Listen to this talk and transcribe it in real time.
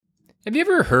Have you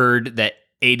ever heard that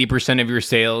 80% of your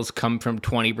sales come from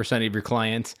 20% of your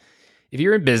clients? If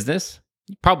you're in business,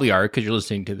 you probably are because you're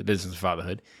listening to the Business of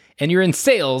Fatherhood, and you're in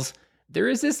sales, there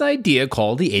is this idea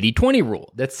called the 80-20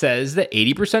 rule that says that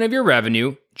 80% of your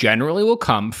revenue generally will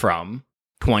come from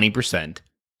 20%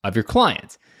 of your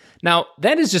clients. Now,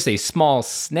 that is just a small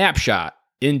snapshot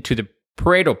into the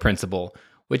Pareto principle,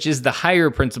 which is the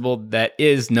higher principle that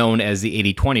is known as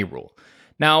the 80-20 rule.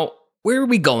 Now, where are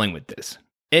we going with this?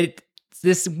 It's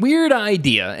this weird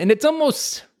idea, and it's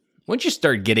almost, once you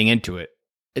start getting into it,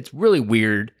 it's really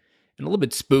weird and a little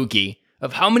bit spooky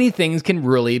of how many things can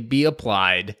really be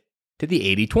applied to the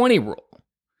 80-20 rule.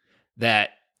 That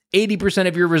 80%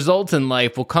 of your results in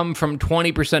life will come from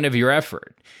 20% of your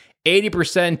effort.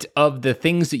 80% of the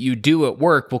things that you do at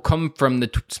work will come from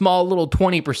the small little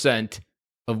 20%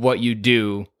 of what you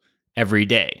do every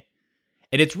day.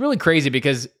 And it's really crazy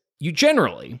because you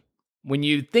generally, when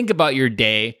you think about your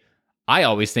day, I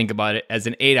always think about it as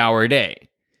an 8-hour day.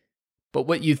 But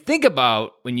what you think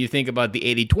about when you think about the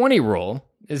 80-20 rule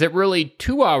is that really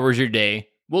 2 hours your day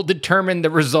will determine the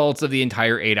results of the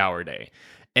entire 8-hour day.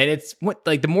 And it's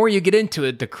the more you get into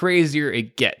it, the crazier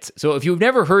it gets. So if you've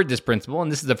never heard this principle,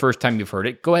 and this is the first time you've heard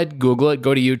it, go ahead, Google it,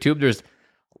 go to YouTube. There's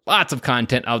lots of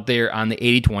content out there on the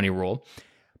 80-20 rule.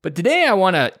 But today I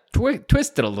want to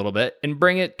twist it a little bit and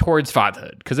bring it towards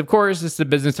fatherhood. Because of course, it's the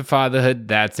business of fatherhood.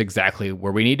 That's exactly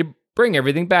where we need to bring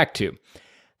everything back to.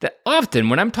 That often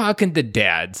when I'm talking to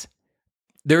dads,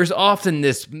 there's often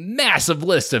this massive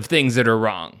list of things that are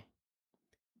wrong.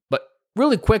 But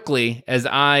really quickly, as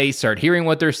I start hearing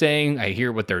what they're saying, I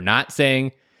hear what they're not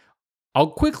saying, I'll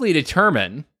quickly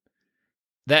determine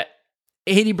that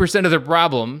 80% of the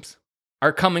problems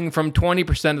are coming from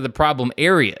 20% of the problem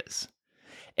areas.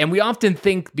 And we often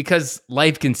think, because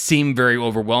life can seem very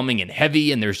overwhelming and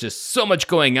heavy, and there's just so much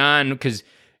going on, because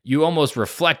you almost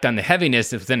reflect on the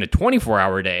heaviness within a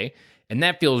 24-hour day, and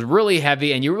that feels really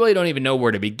heavy, and you really don't even know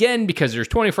where to begin because there's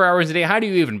 24 hours a day. How do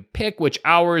you even pick which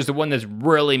hour is the one that's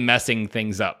really messing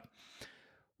things up?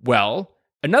 Well,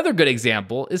 another good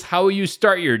example is how you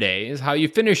start your day, is how you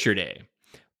finish your day.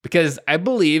 Because I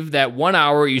believe that 1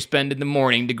 hour you spend in the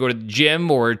morning to go to the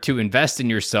gym or to invest in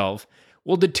yourself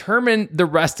will determine the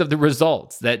rest of the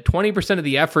results. That 20% of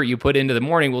the effort you put into the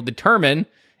morning will determine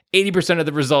 80% of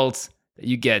the results that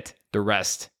you get the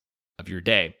rest of your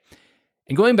day.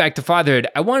 And going back to fatherhood,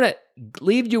 I want to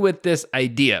leave you with this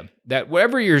idea that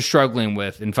whatever you're struggling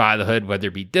with in fatherhood, whether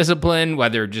it be discipline,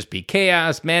 whether it just be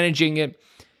chaos, managing it,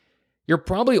 you're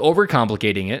probably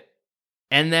overcomplicating it.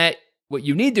 And that what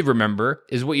you need to remember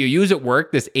is what you use at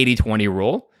work, this 80-20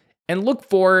 rule, and look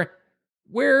for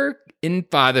where in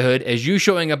fatherhood, as you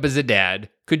showing up as a dad,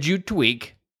 could you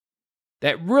tweak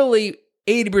that really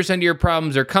 80% of your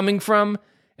problems are coming from,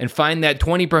 and find that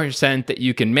 20% that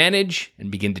you can manage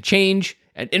and begin to change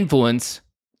and influence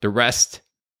the rest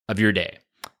of your day.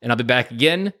 And I'll be back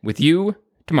again with you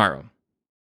tomorrow.